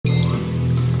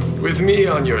With me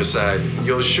on your side,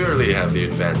 you'll surely have the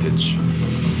advantage.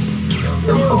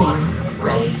 Building.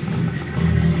 Ready.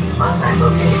 Contact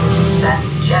location. Set.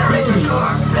 Generator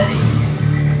core. Ready.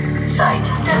 Site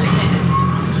designated.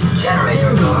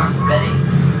 Generator core. Ready.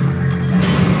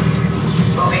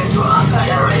 Moving to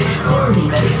generator core. Building.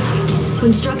 Ready.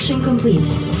 Construction complete.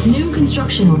 New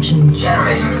construction options.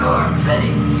 Generator core.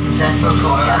 Ready. Set for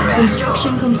core. Generator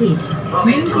Construction core. complete.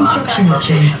 Moving New to construction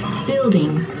contact options. location.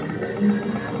 Building.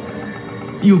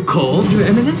 You called, Your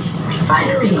Eminence?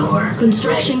 Refinery Building. core.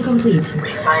 Construction Ready. complete.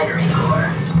 Refinery core.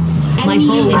 Enemy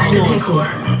bow units is yours.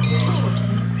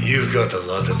 detected. You've got a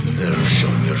lot of nerve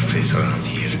showing your face around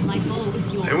here. My bow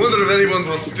is yours. I wonder if anyone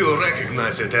will still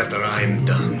recognize it after I'm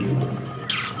done.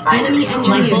 Enemy My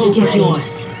engineer bow is detected.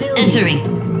 yours. Building. Entering.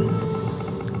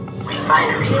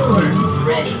 Refinery Building. core.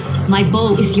 Ready. My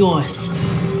bow is yours.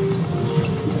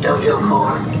 Dojo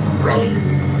core. Ready.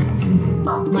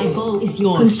 My bow is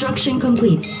yours. Construction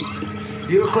complete.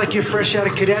 You look like you're fresh out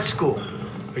of cadet school.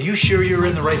 Are you sure you're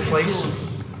in the right place?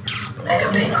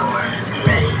 Mega Bay core.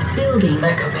 Ready. Building.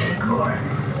 Mega Bay core.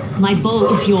 My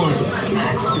bow is yours.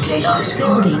 Contact location.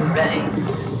 Building.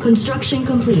 Ready. Construction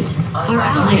complete. Our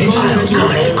ally is under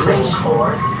attack.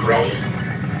 Core. Ready.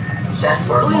 Set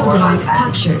for Oil core derrick contact.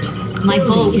 captured. My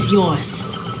bow Building. is yours.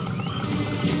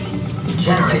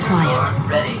 Generator required? core.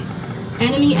 Ready.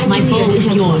 Enemy My bow engineer is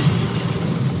detected. yours.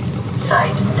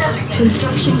 Site designated.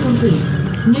 Construction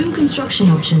complete. New construction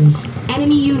options.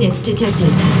 Enemy units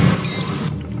detected.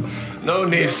 No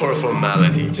need for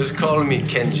formality. Just call me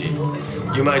Kenji.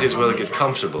 You might as well get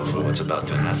comfortable for what's about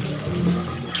to happen.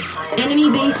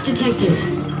 Enemy base detected.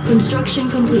 Construction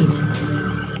complete.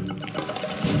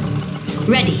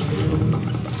 Ready.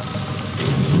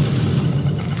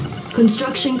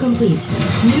 Construction complete.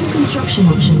 New construction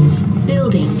options.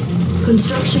 Building.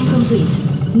 Construction complete.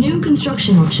 New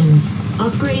construction options.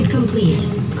 Upgrade complete.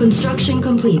 Construction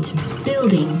complete.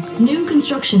 Building. New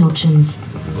construction options.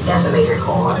 Decimator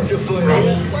core.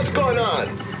 Ready. What's going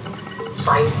on?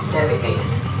 Site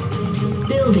designated.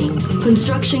 Building.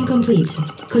 Construction complete.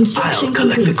 Construction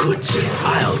complete.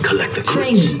 I'll collect the goods.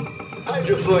 Training.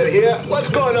 Hydrofoil here. What's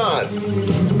going on?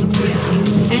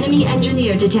 Enemy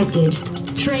engineer detected.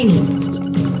 Training.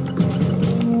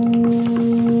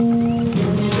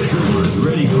 Troopers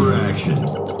ready for action.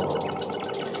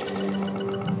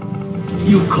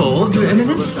 You called, Your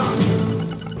Eminence?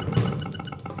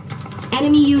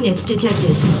 Enemy units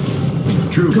detected.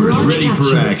 Troopers Garage ready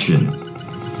for captured. action.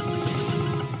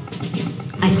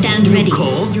 I stand ready.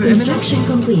 Called, Your Eminence? Construction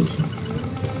complete.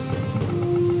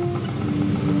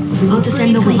 We will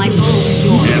defend the way. My bow is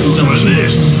yours. Have some of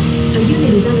this. A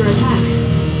unit is under attack.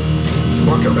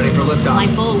 Marker ready for My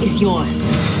liftoff. bow is yours.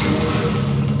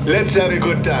 Let's have a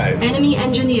good time. Enemy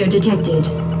engineer detected.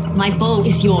 My bow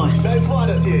is yours. Nice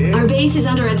waters here. Our base is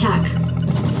under attack.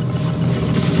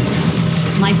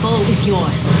 My bow is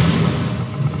yours.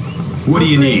 What do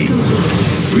you Upgrade need?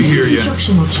 complete. We New hear ya.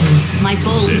 Construction options. My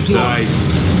bow is Sit yours. tight.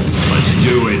 Let's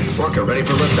do it. Marker ready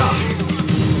for liftoff.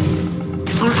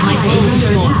 Our My ally bow is is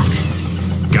under yours. attack.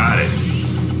 Got it.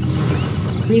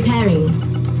 Repairing.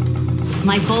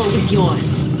 My bow is yours.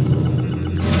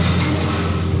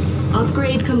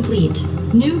 Upgrade complete.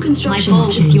 New My construction bow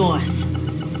options. is yours.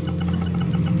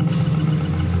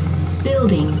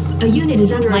 Building. A unit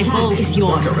is under My attack. bow is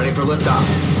yours. Marker ready for liftoff.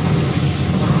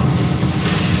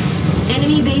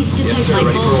 Enemy base detected. My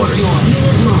ready for bow is orders. yours.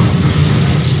 Unit lost.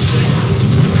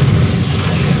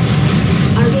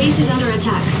 Our base is under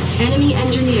attack. Enemy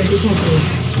engineer detected.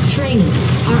 Training.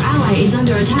 Our ally is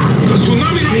under attack.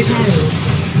 Tsunami Repairing.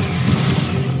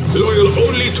 loyal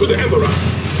only to the Emperor.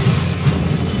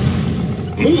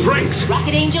 Move ranks.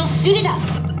 Rocket Angel, suit it up.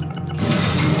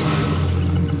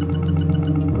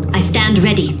 I stand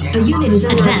ready. A unit is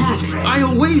under Advance. attack. I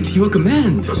await your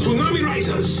command. The tsunami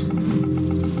rises.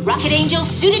 Rocket Angel,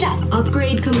 suit it up.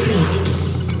 Upgrade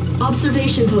complete.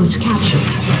 Observation post captured.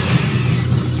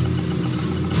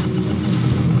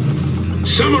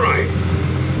 Samurai.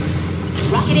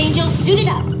 Rocket Angel, suit it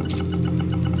up.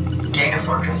 Giga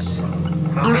Fortress.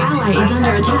 Our ally is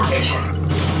under attack.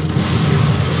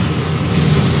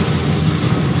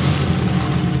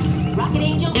 Rocket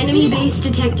Angel, Enemy suit it base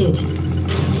detected.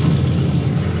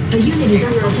 A unit is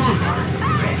under attack.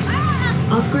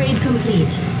 Upgrade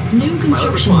complete. New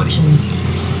construction options.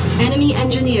 Enemy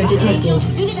engineer up. Rocket Angel,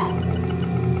 detected. suit it up.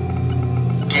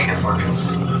 Giga Fortress.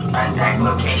 Contact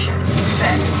location.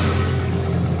 Set.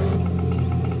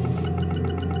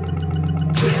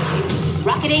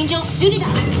 Rocket Angel, suit it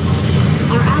up.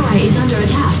 Our ally is under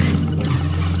attack.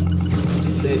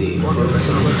 Ready for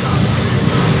liftoff.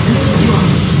 Unit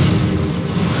lost.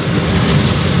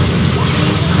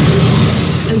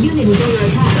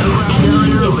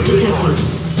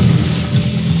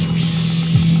 detected.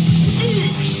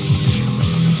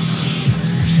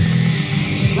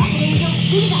 Rocket Angel,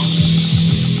 suit it up.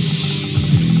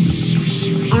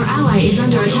 Our ally is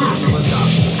under attack.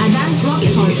 Advanced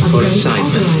rocket pods For upgrade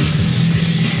assignment. authorized.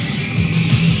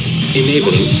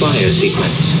 Enabling fire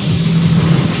sequence.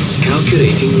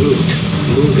 Calculating route.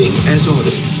 Moving as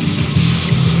ordered.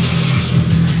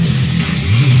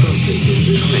 Processing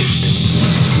request.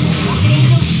 Rocket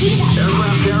Angel, suit it up.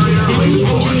 Aircraft carrier Enemy leaving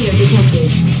port. engineer detected.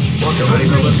 Rocket ready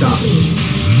for Upgrade liftoff. complete.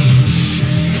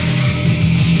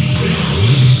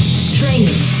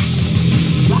 Training.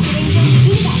 Rocket Angel,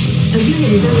 suit it up. A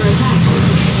unit is under attack.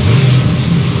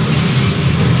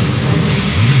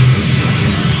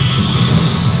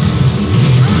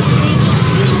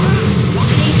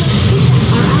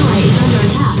 Our ally is under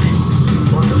attack.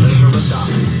 Rocket ready for liftoff.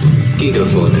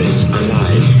 Gigafortress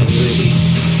alive and ready.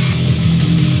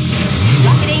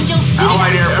 Rocket Angel, suit it up.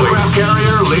 Allied aircraft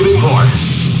carrier leaving port.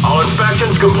 All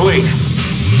inspections complete.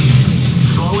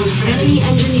 Slow and steady. Enemy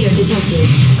engineer detected.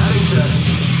 Heading set.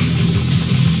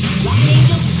 Rocket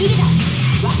Angel, suit it up.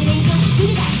 Rocket Angel, suit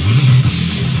it up.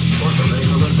 Rocket ready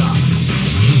for liftoff.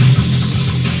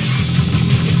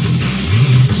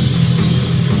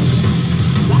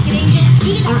 Rocket Angel,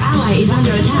 suit it up. Our ally is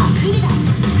under attack. Suit it up.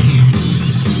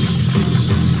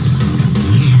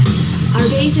 Our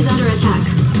base is under attack.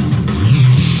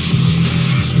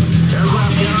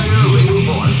 Aircraft carrier leaving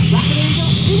port. Rocket Angel,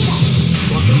 suit it up.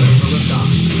 Rocket ready for liftoff.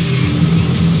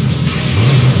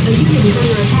 A unit is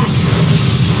under attack.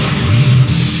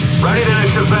 Ready to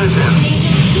next offensive.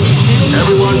 Angel, suit it up. Enemy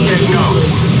Everyone engineer take note.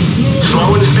 detected. Unit Slow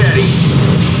and lost. steady.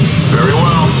 Very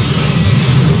well.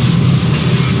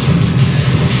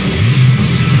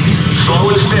 Slow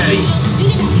and steady. Angel,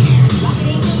 suit it up. Rocket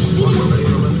Angel, suit it Rocket up. ready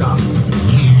for liftoff.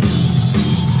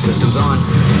 Systems on.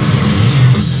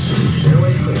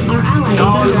 Airways clear. Our ally is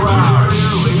All under ground. attack.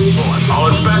 Carrier leaving port. All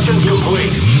inspections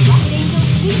complete. Rocket Angel,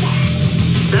 suit it up.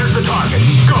 There's the target.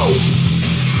 Go.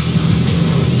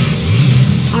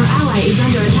 Our ally is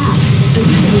under attack. A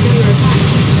unit is under attack.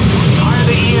 Fire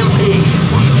the EMP.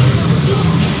 Rocket Angel, suit it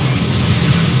up.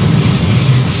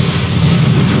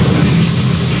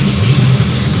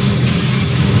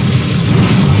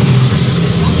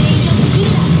 Rocket Angel, suit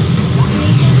it up. Rocket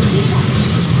Angel, suit it up.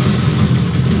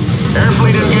 Air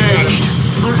fleet engaged.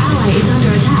 Our ally is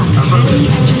under attack. Enemy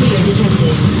engineer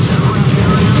detected. Aircraft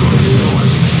carrier leaving port.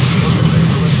 Rocket ready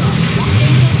for liftoff. Rocket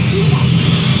Angel, suit it up.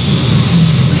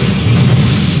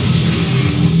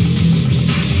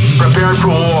 Prepared for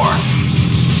war.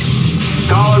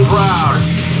 Tall and proud.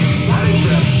 Rocket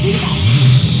Angel, suit it up.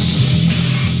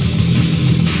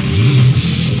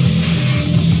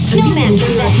 A unit is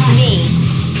under attack. Rocket Angel,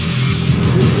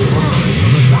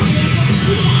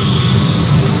 suit it up.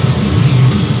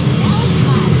 Now it's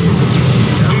fine.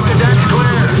 Keep the decks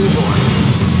clear.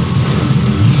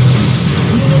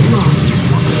 Unit lost.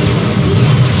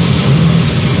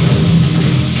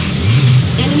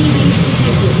 Enemy base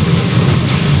detected.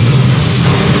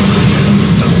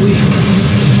 Awake.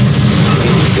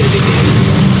 Target designated.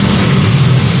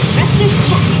 Restless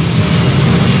check.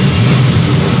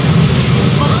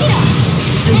 Mochila.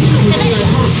 A unit is under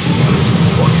attack.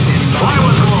 Rocket standing by.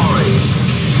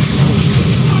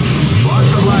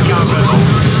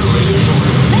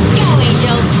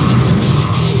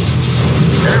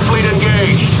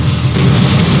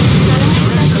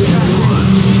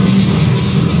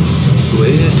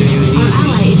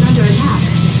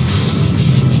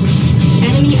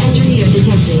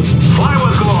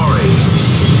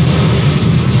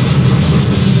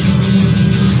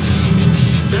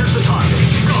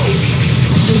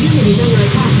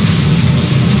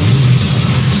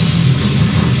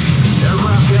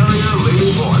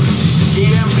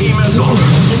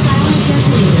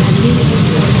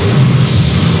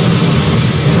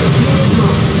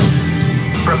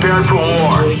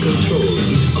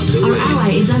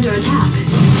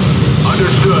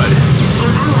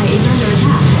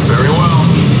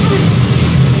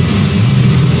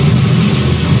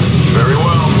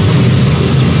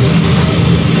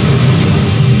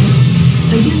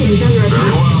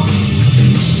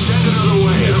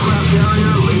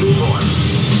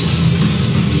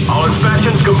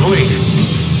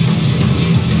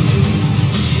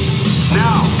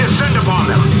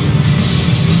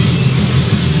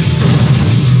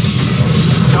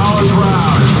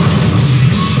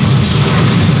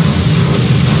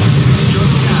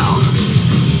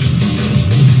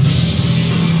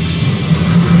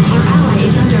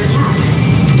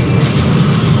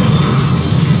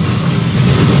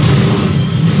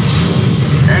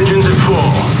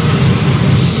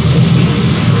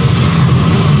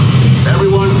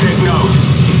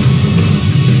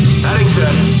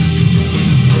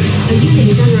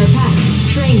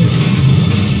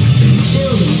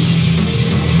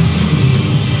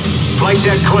 Flight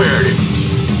deck cleared.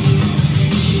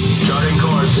 Charting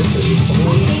course.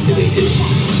 Activated.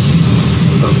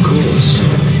 Of course.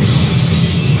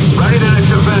 Ready the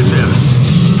next offensive.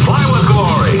 Fly with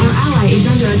glory. Our ally is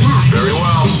under attack. Very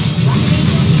well.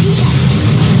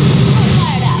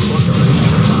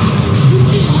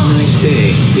 Nice day,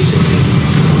 isn't it?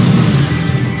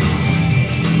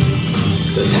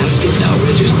 The task is now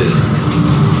registered.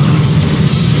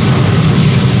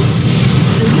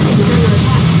 A unit is under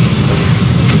attack.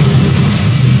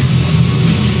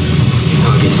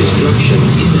 Target destruction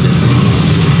imminent.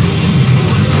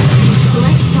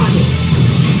 Select target.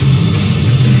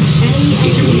 Enemy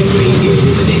It will engineer be detected.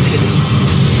 eliminated.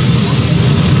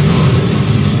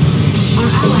 Our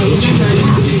ally is under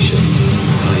attack. Destination.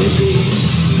 I agree.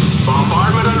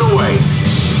 Bombardment underway.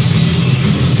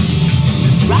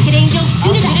 Rocket Angel,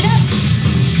 suit it up.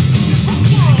 Let's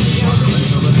go, Angel.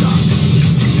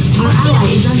 Our ally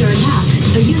is under attack.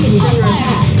 A unit is under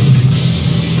attack.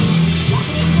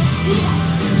 Rocket Angel, suit it up.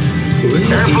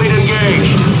 Air fleet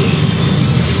engaged.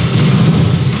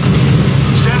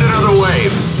 Send another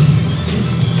wave.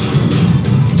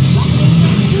 Rocket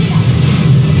Angel, suit it up.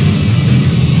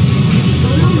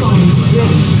 Balloon bombs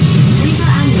ready. Sleeper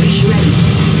ambush ready.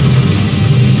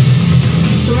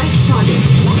 Select target.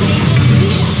 Rocket Angel, suit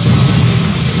it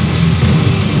up.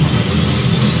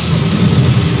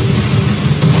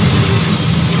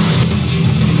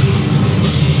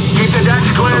 Keep the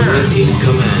decks clear. Command in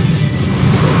command.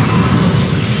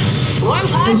 Swarm A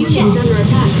pods unit is check. under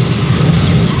attack.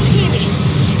 Activity.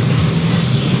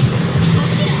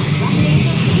 Touch it up. Rocket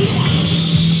Angel, suit it up.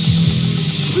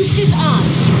 Boosters on.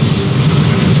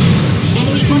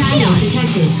 Enemy commando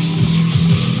detected.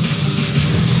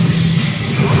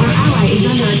 Our ally is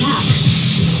under attack.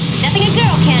 Nothing a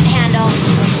girl can't handle.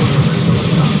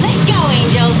 Let's go,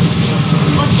 Angels.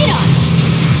 Watch it on.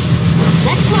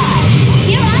 Let's fly.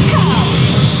 Here I come.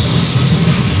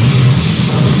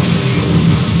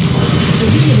 A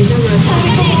unit is under attack.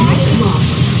 Unit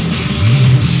lost.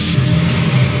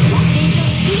 Rocket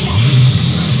Angels, suit it up.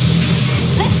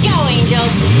 Let's go,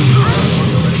 Angels.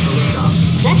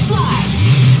 Let's fly.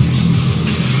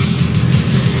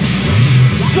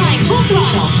 Flying full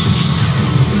throttle.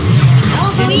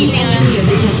 Don't go Enemy easy on him. engineer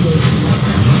detected.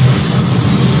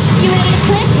 You ready to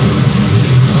quit?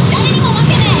 Not anymore, walk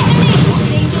in it.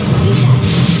 Rocket Angels, suit it up.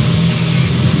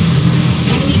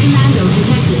 Enemy commando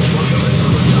detected.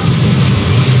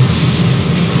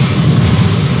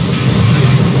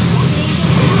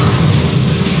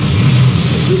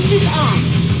 Boosters on.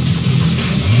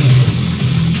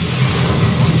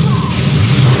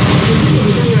 The unit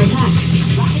is under attack.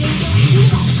 Rocket Angels, suit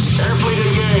it up. Air fleet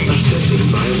engaged. Assessing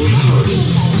viable targets.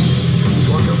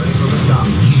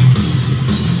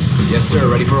 Yes, sir.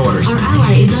 Ready for orders. Our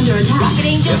ally is under attack. Rocket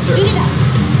Angels, Yes, sir. suit it up.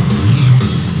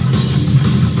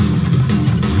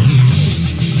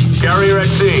 Carrier at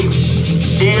sea.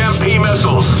 EMP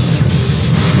missiles.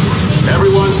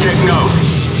 Everyone take note.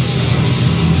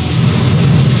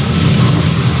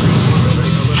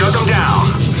 Shut them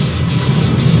down.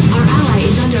 Our ally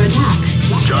is under attack.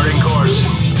 Charting course.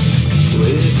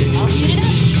 I'll shoot it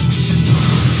up.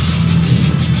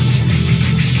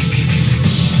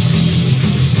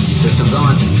 Systems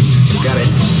on. Got it.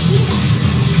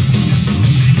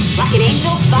 Rocket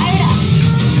Angel, fire it up.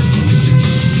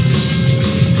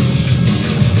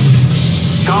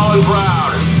 Tall and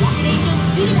proud. Rocket Angel,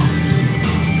 shoot it up.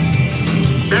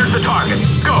 There's the target.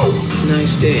 Go.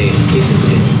 Nice day, isn't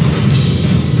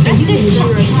it? A unit is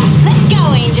under attack. Let's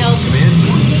go, Angels. Come in.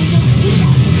 Rocket Angel, shoot it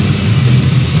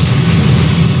up.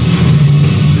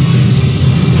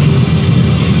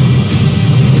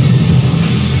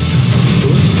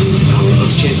 What is our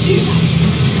objective?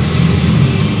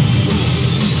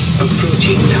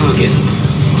 Approaching target.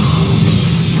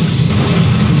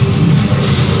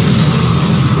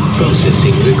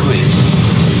 Processing request.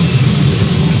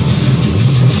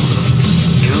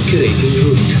 Calculating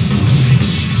route.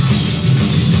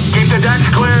 Keep the decks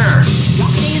clear.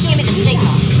 Rocket Angel, give me the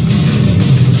signal.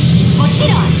 Watch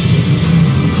it on.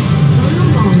 Balloon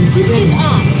bombs Boosters ready.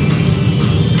 on.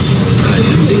 The I am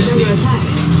unit is under listening. attack.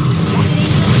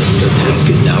 The task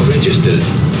is now registered.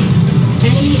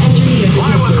 Enemy engineer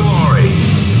Fly with detected. glory.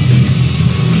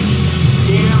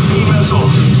 EMP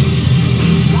missiles.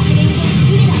 Rocket Angel,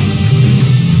 shoot it up.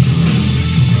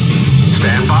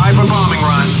 Stand by for bombing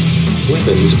run.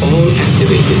 Weapons all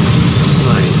activated.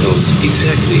 Flying notes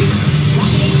exactly.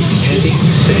 Rocket Angel, shoot it Heading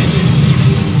up. set.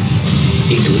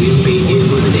 It will be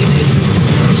eliminated.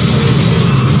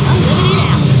 Unlimited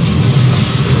ammo.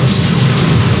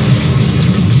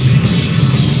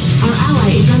 Our ally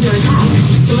is under attack.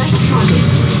 Select target.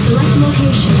 Select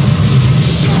location.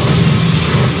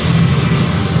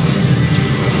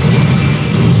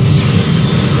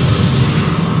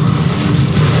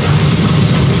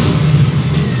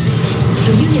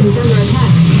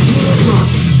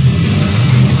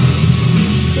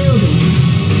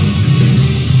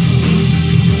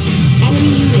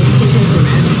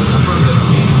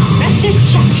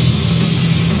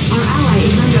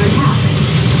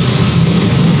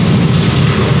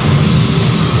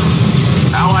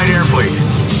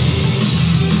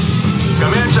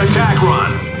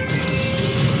 run.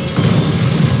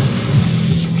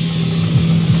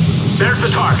 There's the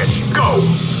target. Go!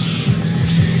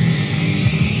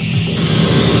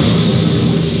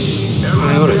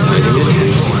 Prioritizing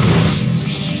attacks.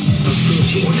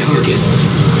 Approaching target.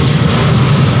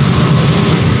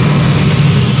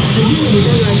 A unit is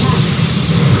under attack.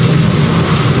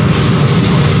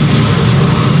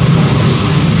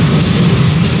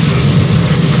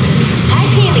 High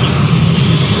ceiling.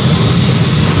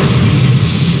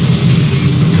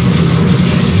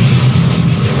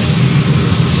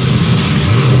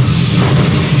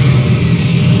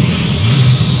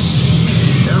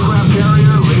 Aircraft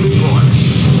carrier leaving port.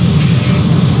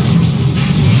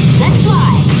 Let's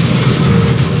fly.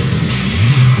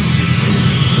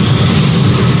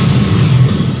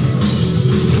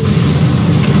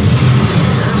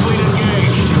 Airplane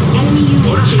engaged. Enemy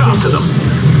Put a units stop to detected. them.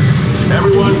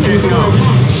 Everyone Unit is take under out.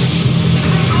 attack.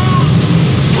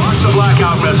 Launch the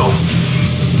blackout missile.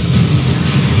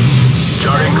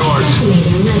 Charting course.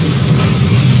 Decimator ready.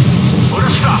 Put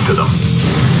a stop to them.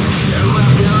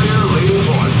 Aircraft carrier leaving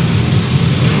port.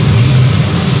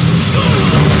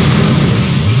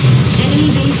 Enemy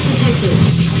base detected.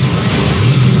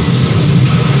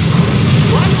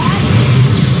 One past.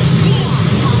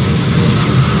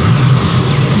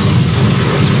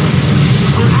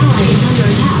 Our ally is under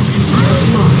attack.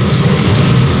 Lost.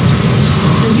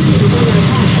 A unit is under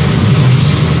attack.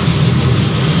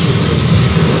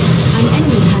 An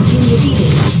enemy has been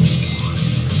defeated.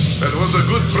 That was a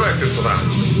good practice round.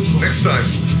 Next time,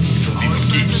 it will be for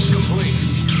keeps.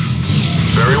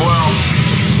 Very well.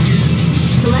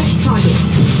 Select target.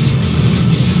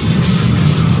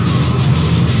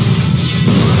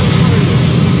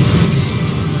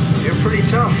 You're pretty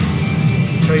tough.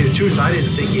 To tell you the truth, I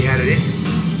didn't think you had it in you.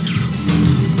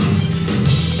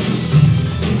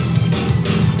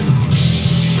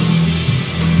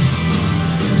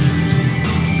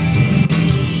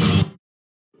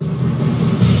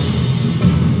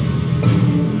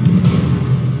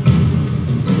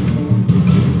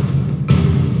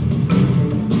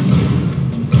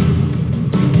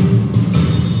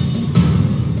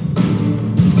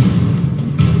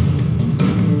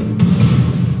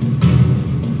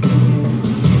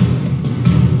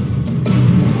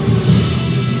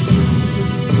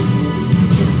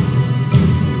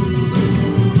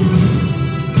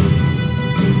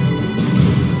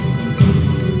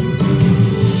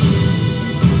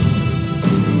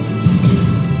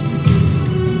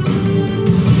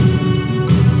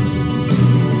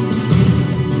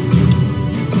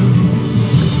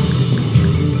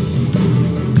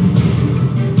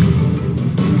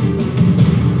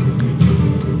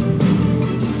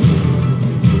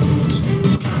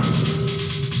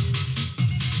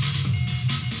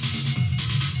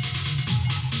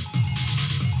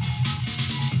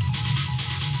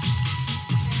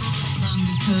 Along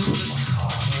the coast